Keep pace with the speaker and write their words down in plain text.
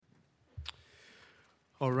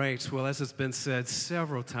All right, well, as has been said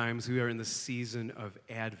several times, we are in the season of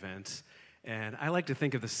Advent, and I like to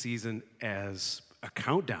think of the season as a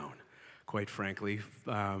countdown, quite frankly,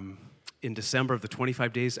 in December of the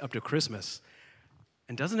 25 days up to Christmas.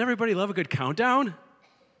 And doesn't everybody love a good countdown?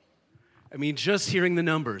 I mean, just hearing the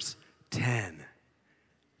numbers, 10,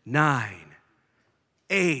 9,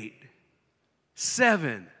 8,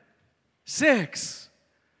 7, 6,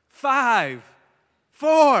 5,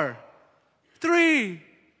 4, 3,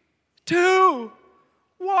 2,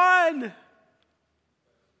 1.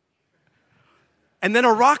 And then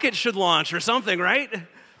a rocket should launch or something, right?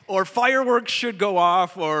 Or fireworks should go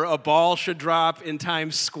off, or a ball should drop in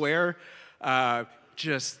Times Square.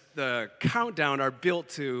 Just the countdown are built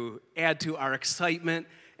to add to our excitement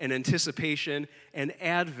and anticipation, and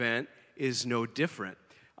Advent is no different.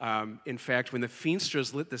 In fact, when the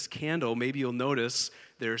Feenstas lit this candle, maybe you'll notice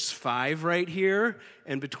there's 5 right here,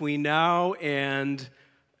 and between now and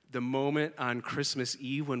the moment on Christmas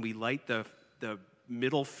Eve when we light the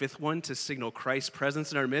middle 5th one to signal Christ's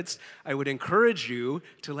presence in our midst, I would encourage you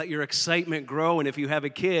to let your excitement grow, and if you have a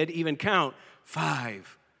kid, even count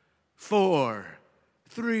 5, 4,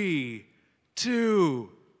 3, 2,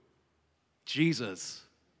 Jesus,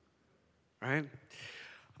 right?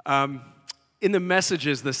 In the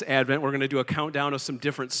messages this Advent, we're going to do a countdown of some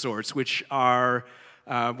different sorts, which are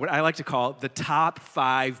what I like to call the top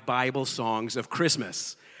 5 Bible songs of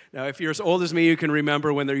Christmas. Now, if you're as old as me, you can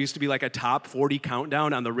remember when there used to be like a top 40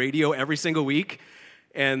 countdown on the radio every single week,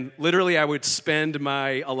 and literally I would spend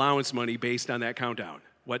my allowance money based on that countdown,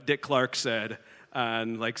 what Dick Clark said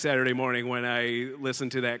on like Saturday morning when I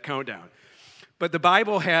listened to that countdown. But the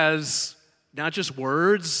Bible has not just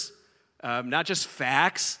words, not just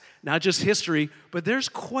facts, not just history, but there's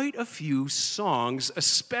quite a few songs,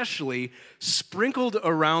 especially sprinkled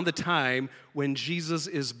around the time when Jesus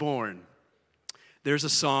is born. There's a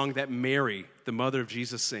song that Mary, the mother of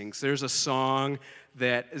Jesus, sings. There's a song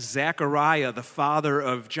that Zechariah, the father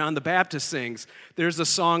of John the Baptist, sings. There's a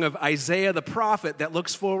song of Isaiah the prophet that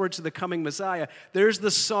looks forward to the coming Messiah. There's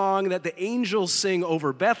the song that the angels sing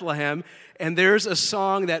over Bethlehem, and there's a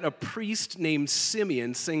song that a priest named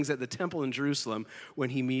Simeon sings at the temple in Jerusalem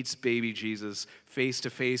when he meets baby Jesus face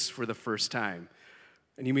to face for the first time.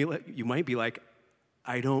 And you might be like,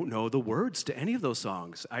 I don't know the words to any of those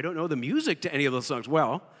songs. I don't know the music to any of those songs.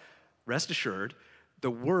 Well, rest assured, the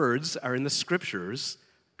words are in the scriptures.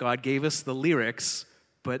 God gave us the lyrics,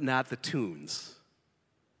 but not the tunes.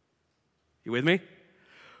 You with me?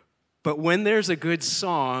 But when there's a good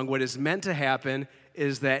song, what is meant to happen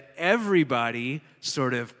is that everybody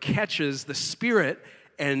sort of catches the spirit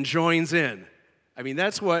and joins in. I mean,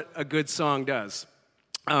 that's what a good song does.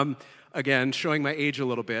 Again, showing my age a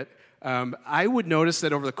little bit, I would notice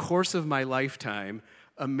that over the course of my lifetime,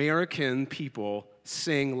 American people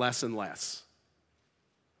sing less and less.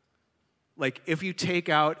 Like, if you take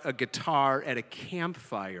out a guitar at a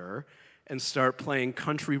campfire and start playing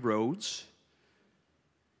Country Roads,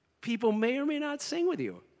 people may or may not sing with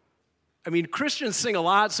you. I mean, Christians sing a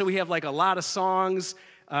lot, so we have like a lot of songs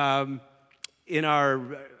in our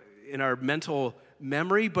mental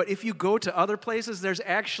memory, but if you go to other places, there's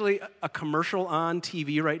actually a commercial on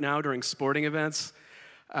TV right now during sporting events.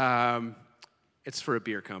 It's for a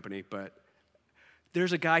beer company, but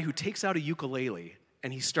there's a guy who takes out a ukulele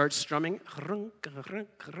and he starts strumming,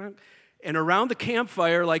 and around the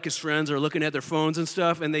campfire, like his friends are looking at their phones and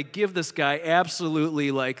stuff, and they give this guy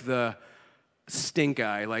absolutely like the stink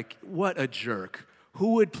eye, like, what a jerk.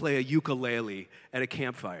 Who would play a ukulele at a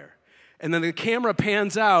campfire? And then the camera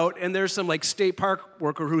pans out, and there's some like state park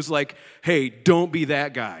worker who's like, hey, don't be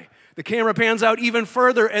that guy. The camera pans out even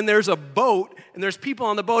further, and there's a boat, and there's people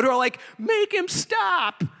on the boat who are like, make him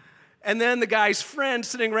stop. And then the guy's friend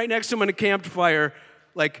sitting right next to him in a campfire,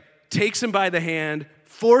 like, takes him by the hand,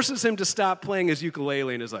 forces him to stop playing his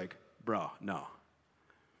ukulele, and is like, bro, no.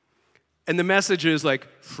 And the message is like,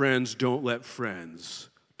 friends don't let friends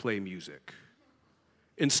play music.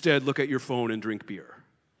 Instead, look at your phone and drink beer.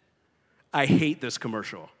 I hate this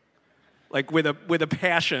commercial. Like, with a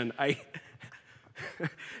passion, I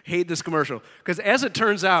hate this commercial. Because as it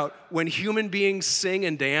turns out, when human beings sing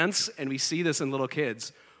and dance, and we see this in little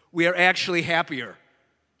kids, we are actually happier.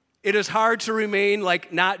 It is hard to remain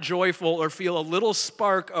like not joyful or feel a little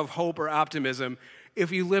spark of hope or optimism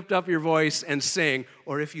if you lift up your voice and sing,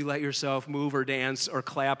 or if you let yourself move or dance or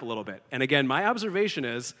clap a little bit. And again, my observation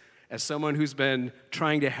is, as someone who's been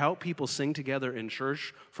trying to help people sing together in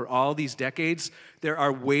church for all these decades, there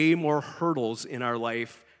are way more hurdles in our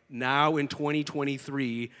life now in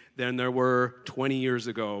 2023 than there were 20 years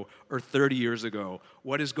ago or 30 years ago.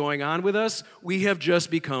 What is going on with us? We have just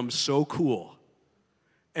become so cool.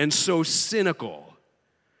 and so cynical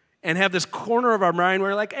and have this corner of our mind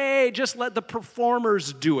where like, hey, just let the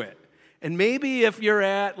performers do it. And maybe if you're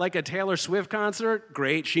at like a Taylor Swift concert,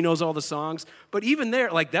 great, she knows all the songs. But even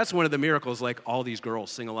there, like that's one of the miracles, like all these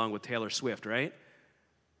girls sing along with Taylor Swift, right?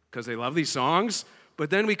 Because they love these songs.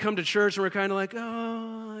 But then we come to church and we're kind of like,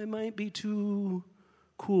 oh, I might be too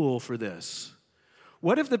cool for this.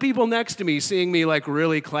 What if the people next to me seeing me like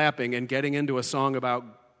really clapping and getting into a song about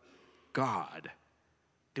God?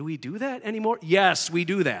 Do we do that anymore? Yes, we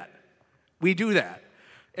do that. We do that.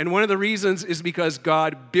 And one of the reasons is because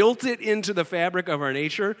God built it into the fabric of our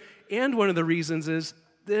nature. And one of the reasons is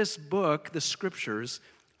this book, the scriptures,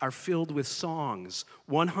 are filled with songs.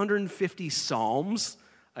 150 psalms.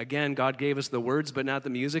 Again, God gave us the words, but not the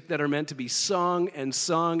music, that are meant to be sung and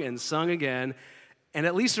sung and sung again. And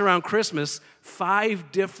at least around Christmas,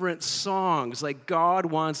 5 different songs. Like God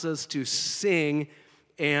wants us to sing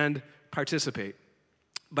and participate.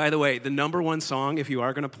 By the way, the number one song, if you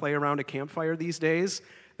are going to play around a campfire these days,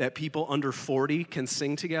 that people under 40 can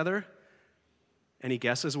sing together, any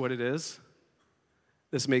guesses what it is?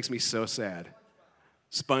 This makes me so sad.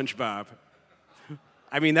 SpongeBob.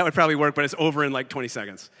 I mean, that would probably work, but it's over in like 20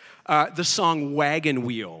 seconds. The song Wagon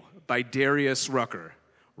Wheel by Darius Rucker.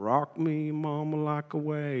 Rock me, mama, like a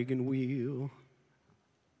wagon wheel.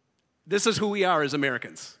 This is who we are as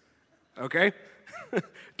Americans, okay?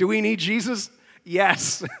 Do we need Jesus?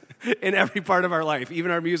 Yes, in every part of our life, even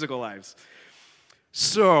our musical lives.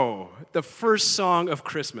 So, the first song of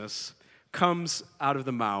Christmas comes out of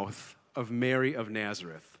the mouth of Mary of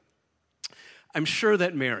Nazareth. I'm sure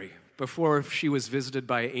that Mary, before she was visited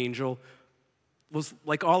by an angel, was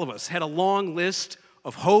like all of us, had a long list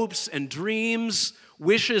of hopes and dreams,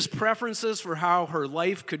 wishes, preferences for how her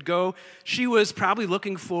life could go. She was probably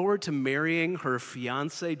looking forward to marrying her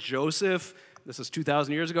fiancé, Joseph. This is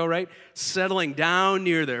 2,000 years ago, right? Settling down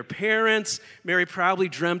near their parents. Mary probably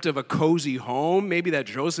dreamt of a cozy home, maybe that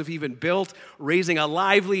Joseph even built, raising a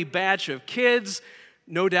lively batch of kids.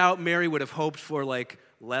 No doubt Mary would have hoped for like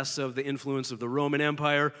less of the influence of the Roman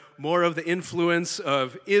Empire, more of the influence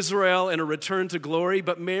of Israel and a return to glory.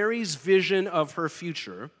 But Mary's vision of her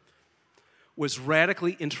future was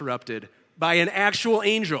radically interrupted by an actual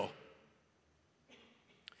angel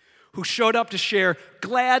who showed up to share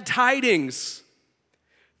glad tidings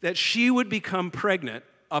that she would become pregnant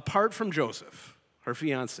apart from Joseph, her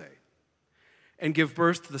fiancé, and give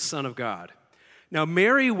birth to the Son of God. Now,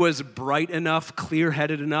 Mary was bright enough,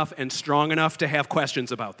 clear-headed enough, and strong enough to have questions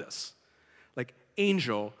about this. Like,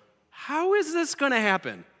 angel, how is this going to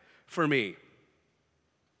happen for me?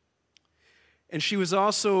 And she was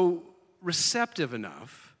also receptive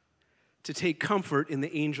enough to take comfort in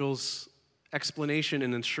the angel's explanation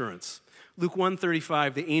and assurance. Luke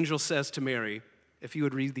 1:35, the angel says to Mary, if you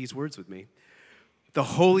would read these words with me, the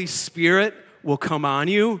Holy Spirit will come on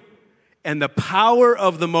you, and the power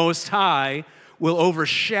of the Most High will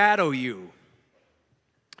overshadow you.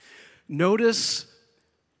 Notice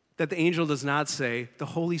that the angel does not say, the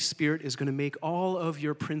Holy Spirit is going to make all of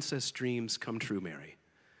your princess dreams come true, Mary.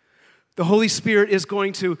 The Holy Spirit is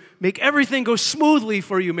going to make everything go smoothly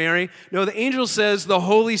for you, Mary. No, the angel says the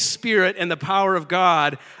Holy Spirit and the power of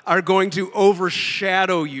God are going to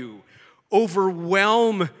overshadow you,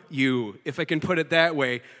 overwhelm you, if I can put it that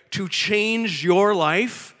way, to change your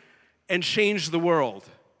life and change the world.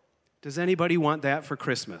 Does anybody want that for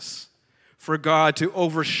Christmas? For God to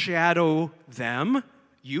overshadow them,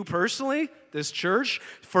 you personally, this church,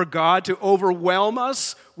 for God to overwhelm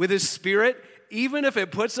us with His Spirit, even if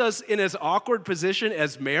it puts us in as awkward position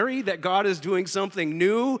as Mary, that God is doing something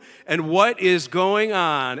new, and what is going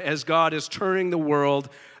on as God is turning the world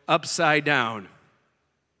upside down.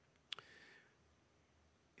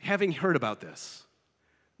 Having heard about this,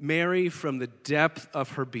 Mary, from the depth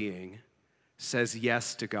of her being, says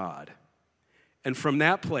yes to God. And from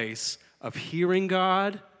that place of hearing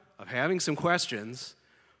God, of having some questions,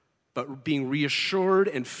 but being reassured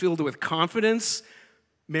and filled with confidence,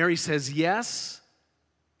 Mary says yes,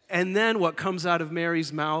 and then what comes out of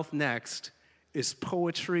Mary's mouth next is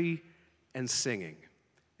poetry and singing.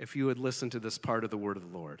 If you would listen to this part of the word of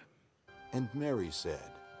the Lord. And Mary said,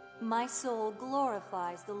 My soul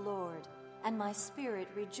glorifies the Lord, and my spirit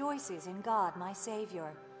rejoices in God my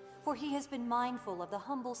Savior, for He has been mindful of the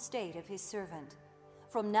humble state of His servant.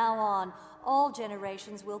 From now on, all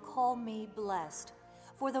generations will call me blessed,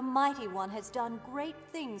 for the Mighty One has done great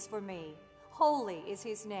things for me. Holy is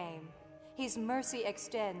His name. His mercy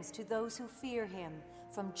extends to those who fear Him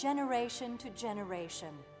from generation to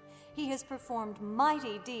generation. He has performed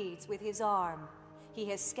mighty deeds with His arm. He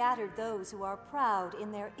has scattered those who are proud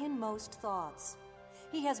in their inmost thoughts.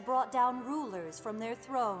 He has brought down rulers from their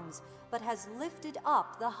thrones, but has lifted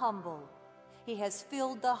up the humble. He has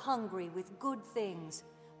filled the hungry with good things,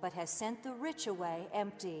 but has sent the rich away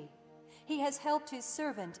empty. He has helped his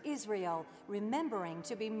servant Israel, remembering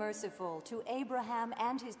to be merciful to Abraham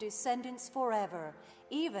and his descendants forever,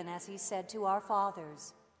 even as he said to our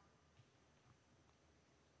fathers.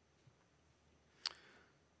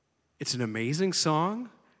 It's an amazing song.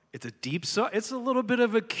 It's a deep song. It's a little bit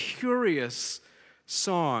of a curious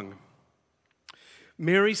song.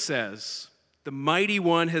 Mary says, "The Mighty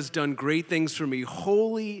One has done great things for me.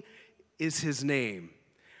 Holy is his name."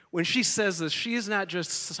 When she says this, she is not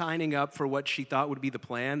just signing up for what she thought would be the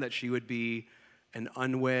plan, that she would be an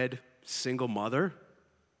unwed single mother.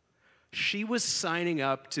 She was signing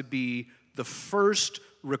up to be the first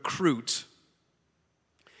recruit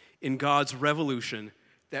in God's revolution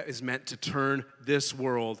that is meant to turn this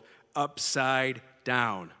world upside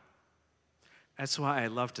down. That's why I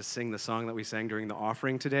love to sing the song that we sang during the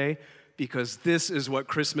offering today, because this is what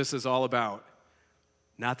Christmas is all about.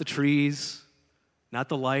 Not the trees, not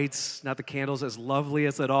the lights, not the candles, as lovely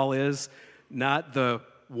as it all is, not the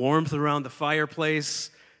warmth around the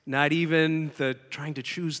fireplace, not even the trying to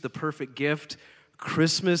choose the perfect gift.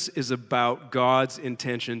 Christmas is about God's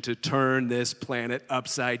intention to turn this planet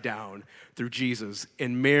upside down through Jesus,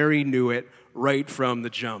 and Mary knew it right from the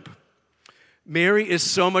jump. Mary is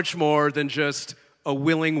so much more than just a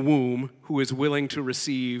willing womb who is willing to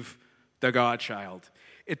receive the God-child.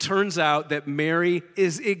 It turns out that Mary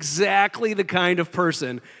is exactly the kind of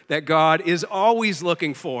person that God is always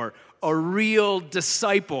looking for, a real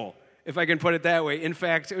disciple, if I can put it that way. In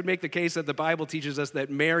fact, it would make the case that the Bible teaches us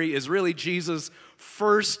that Mary is really Jesus'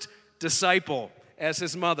 first disciple as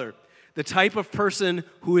his mother, the type of person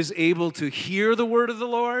who is able to hear the word of the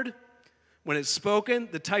Lord when it's spoken,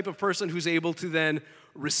 the type of person who's able to then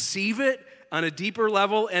receive it on a deeper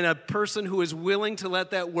level, and a person who is willing to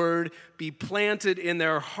let that word be planted in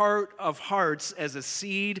their heart of hearts as a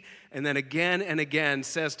seed, and then again and again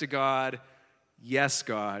says to God, yes,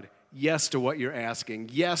 to what you're asking,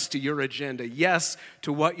 yes to your agenda, yes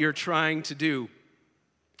to what you're trying to do.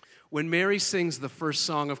 When Mary sings the first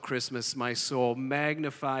song of Christmas, my soul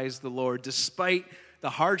magnifies the Lord, despite the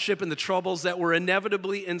hardship and the troubles that were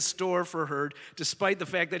inevitably in store for her, despite the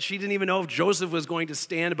fact that she didn't even know if Joseph was going to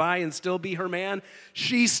stand by and still be her man,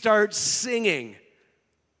 she starts singing.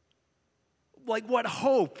 Like, what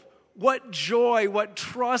hope, what joy, what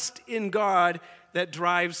trust in God that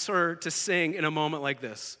drives her to sing in a moment like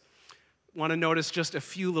this. I want to notice just a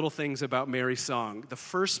few little things about Mary's song. The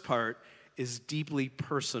first part is deeply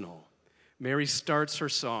personal. Mary starts her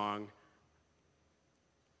song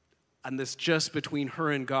on this just between her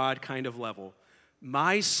and God kind of level.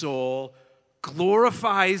 My soul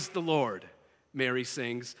glorifies the Lord, Mary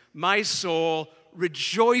sings. My soul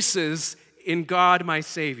rejoices in God, my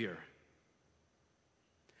Savior.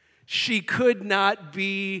 She could not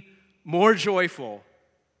be more joyful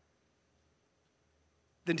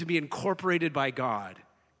than to be incorporated by God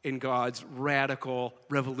in God's radical,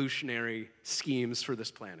 revolutionary schemes for this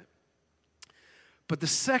planet. But the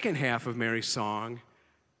second half of Mary's song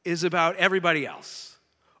is about everybody else,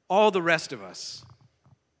 all the rest of us,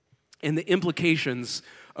 and the implications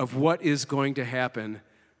of what is going to happen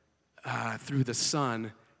through the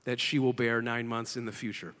son that she will bear 9 months in the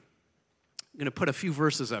future. I'm going to put a few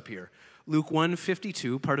verses up here. Luke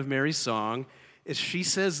 1:52, part of Mary's song, is she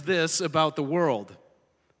says this about the world,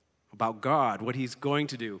 about God, what he's going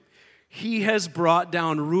to do. He has brought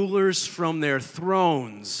down rulers from their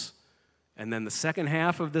thrones. And then the second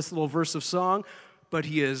half of this little verse of song, but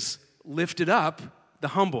he has lifted up the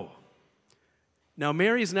humble. Now,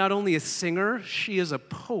 Mary is not only a singer, she is a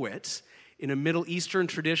poet in a Middle Eastern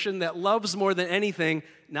tradition that loves more than anything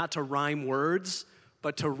not to rhyme words,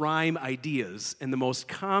 but to rhyme ideas. And the most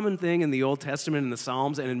common thing in the Old Testament, in the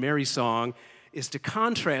Psalms, and in Mary's song is to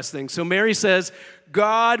contrast things. So Mary says,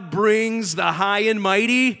 God brings the high and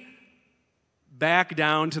mighty back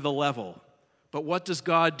down to the level. But what does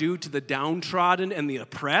God do to the downtrodden and the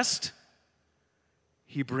oppressed?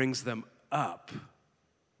 He brings them up.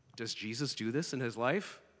 Does Jesus do this in his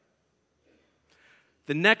life?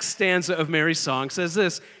 The next stanza of Mary's song says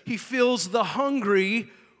this: He fills the hungry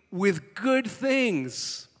with good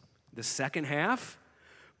things. The second half,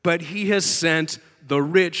 but he has sent the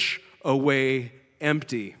rich away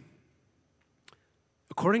empty.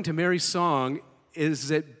 According to Mary's song,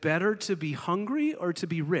 is it better to be hungry or to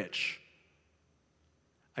be rich?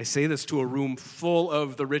 I say this to a room full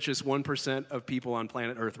of the richest 1% of people on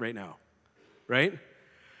planet Earth right now, right?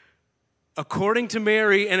 According to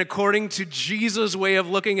Mary and according to Jesus' way of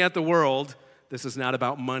looking at the world, this is not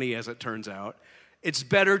about money as it turns out, It's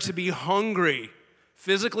better to be hungry,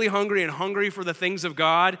 physically hungry and hungry for the things of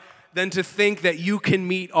God, than to think that you can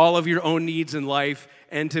meet all of your own needs in life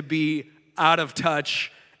and to be out of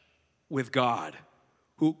touch with God,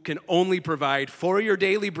 who can only provide for your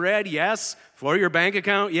daily bread, yes, for your bank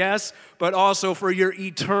account, yes, but also for your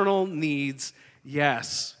eternal needs,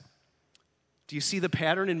 yes. Do you see the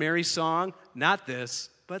pattern in Mary's song? Not this,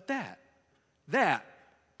 but that. That,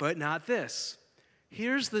 but not this.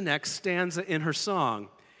 Here's the next stanza in her song.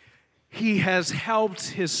 He has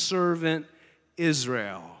helped his servant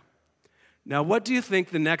Israel. Now, what do you think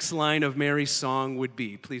the next line of Mary's song would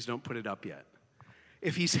be? Please don't put it up yet.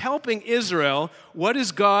 If he's helping Israel, what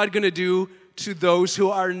is God going to do to those who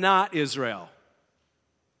are not Israel?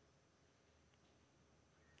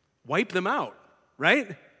 Wipe them out,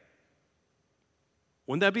 right?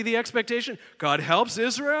 Wouldn't that be the expectation? God helps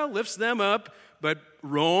Israel, lifts them up, but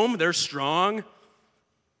Rome, they're strong,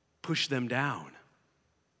 push them down.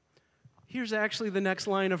 Here's actually the next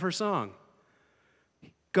line of her song.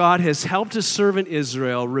 God has helped his servant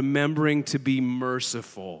Israel, remembering to be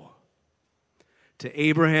merciful to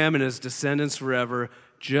Abraham and his descendants forever,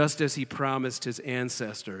 just as he promised his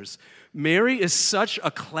ancestors. Mary is such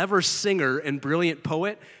a clever singer and brilliant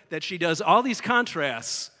poet that she does all these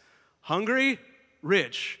contrasts. Hungry,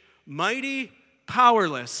 rich, mighty,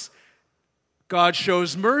 powerless. God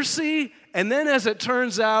shows mercy, and then as it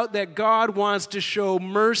turns out that God wants to show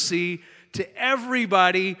mercy to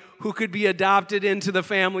everybody who could be adopted into the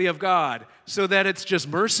family of God, so that it's just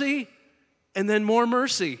mercy and then more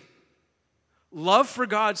mercy. Love for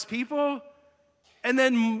God's people, and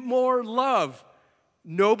then more love.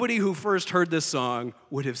 Nobody who first heard this song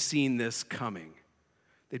would have seen this coming.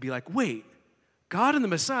 They'd be like, wait, God and the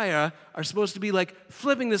Messiah are supposed to be like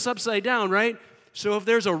flipping this upside down, right? So if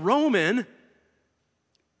there's a Roman,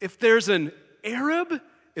 if there's an Arab,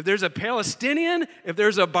 if there's a Palestinian, if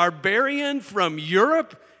there's a barbarian from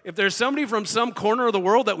Europe, if there's somebody from some corner of the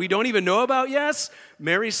world that we don't even know about, yes,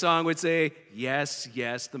 Mary's song would say, yes,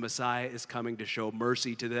 yes, the Messiah is coming to show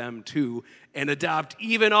mercy to them too, and adopt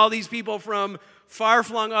even all these people from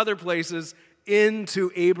far-flung other places into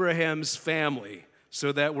Abraham's family,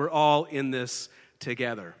 so that we're all in this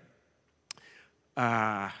together.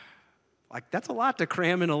 That's a lot to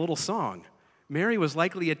cram in a little song. Mary was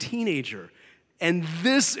likely a teenager, and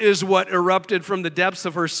this is what erupted from the depths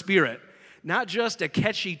of her spirit. Not just a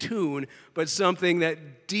catchy tune, but something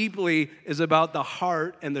that deeply is about the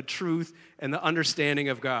heart and the truth and the understanding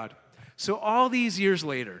of God. So all these years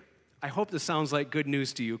later, I hope this sounds like good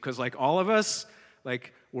news to you, because like all of us,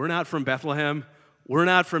 like we're not from Bethlehem, we're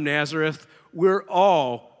not from Nazareth, we're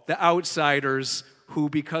all the outsiders who,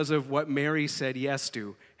 because of what Mary said yes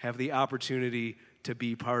to, have the opportunity to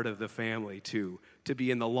be part of the family too, to be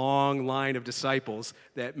in the long line of disciples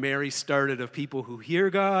that Mary started, of people who hear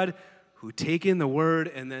God, who take in the word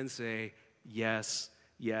and then say, yes,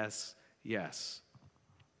 yes, yes.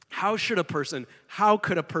 How could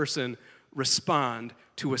a person respond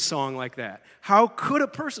to a song like that? How should a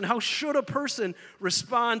person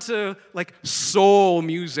respond to like soul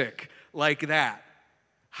music like that?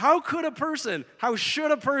 How should a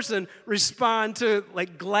person respond to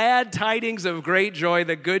like glad tidings of great joy,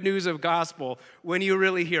 the good news of gospel, when you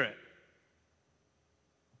really hear it?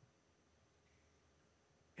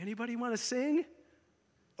 Anybody want to sing?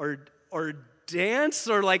 Or dance?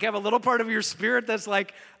 Or like have a little part of your spirit that's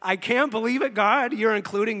like, I can't believe it, God, you're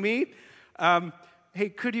including me? Hey,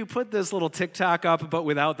 could you put this little TikTok up, but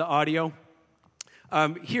without the audio?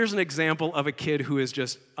 Here's an example of a kid who is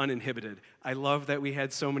just uninhibited. I love that we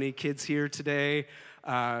had so many kids here today.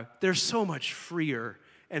 They're so much freer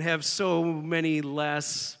and have so many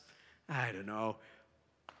less,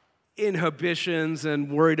 inhibitions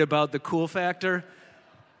and worried about the cool factor.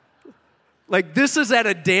 Like, this is at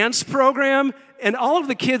a dance program, and all of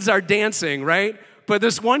the kids are dancing, right? But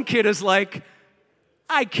this one kid is like,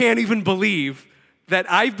 I can't even believe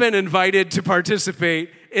that I've been invited to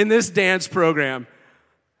participate in this dance program.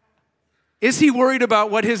 Is he worried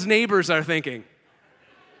about what his neighbors are thinking?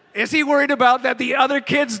 Is he worried about that the other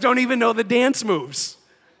kids don't even know the dance moves?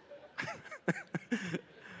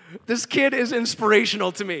 This kid is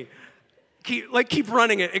inspirational to me. Keep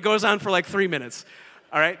running it. It goes on for like 3 minutes,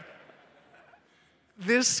 all right?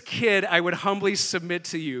 This kid, I would humbly submit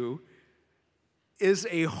to you, is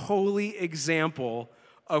a holy example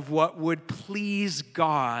of what would please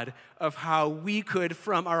God, of how we could,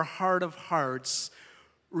 from our heart of hearts,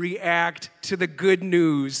 react to the good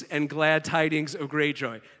news and glad tidings of great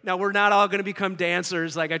joy. Now, we're not all going to become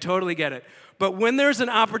dancers, like I totally get it. But when there's an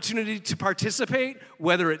opportunity to participate,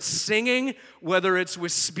 whether it's singing, whether it's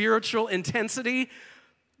with spiritual intensity,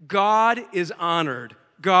 God is honored.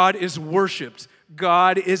 God is worshiped.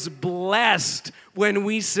 God is blessed when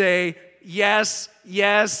we say, yes,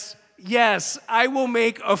 yes, yes. I will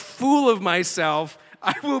make a fool of myself.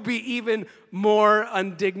 I will be even more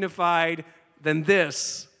undignified than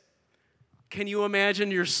this. Can you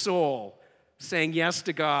imagine your soul saying yes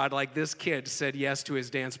to God like this kid said yes to his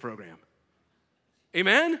dance program?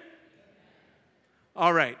 Amen?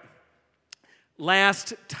 All right.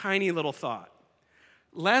 Last tiny little thought.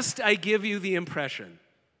 Lest I give you the impression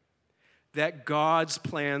that God's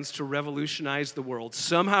plans to revolutionize the world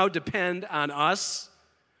somehow depend on us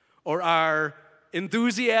or our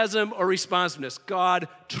enthusiasm or responsiveness. God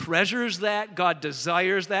treasures that. God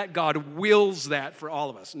desires that. God wills that for all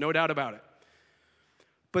of us. No doubt about it.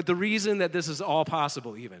 But the reason that this is all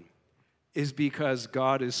possible even is because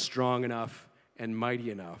God is strong enough and mighty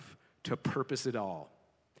enough to purpose it all.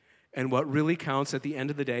 And what really counts at the end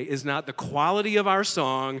of the day is not the quality of our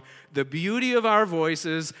song, the beauty of our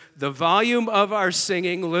voices, the volume of our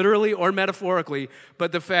singing, literally or metaphorically,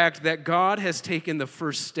 but the fact that God has taken the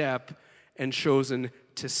first step and chosen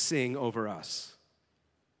to sing over us.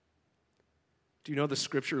 Do you know the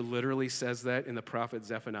scripture literally says that in the prophet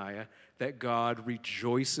Zephaniah, that God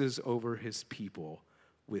rejoices over his people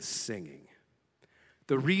with singing?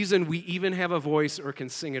 The reason we even have a voice or can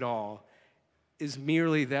sing at all is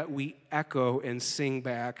merely that we echo and sing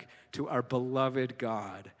back to our beloved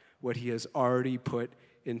God what he has already put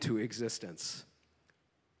into existence.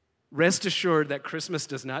 Rest assured that Christmas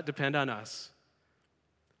does not depend on us.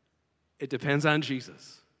 It depends on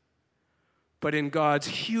Jesus. But in God's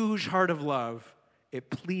huge heart of love, it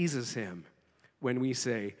pleases him when we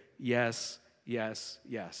say, yes, yes,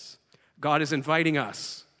 yes. God is inviting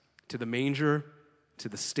us to the manger, to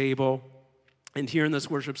the stable, and here in this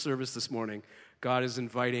worship service this morning, God is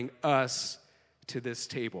inviting us to this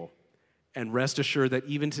table. And rest assured that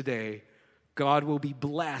even today, God will be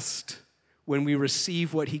blessed when we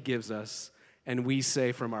receive what he gives us and we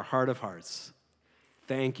say from our heart of hearts,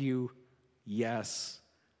 thank you, yes,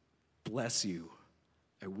 bless you,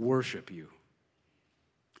 I worship you.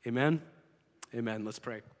 Amen? Amen. Let's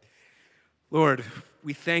pray. Lord,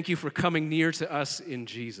 we thank you for coming near to us in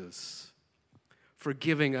Jesus, for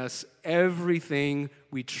giving us everything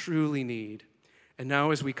we truly need. And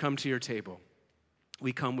now as we come to your table,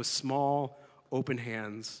 we come with small, open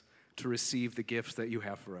hands to receive the gifts that you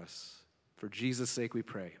have for us. For Jesus' sake we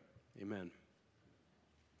pray. Amen.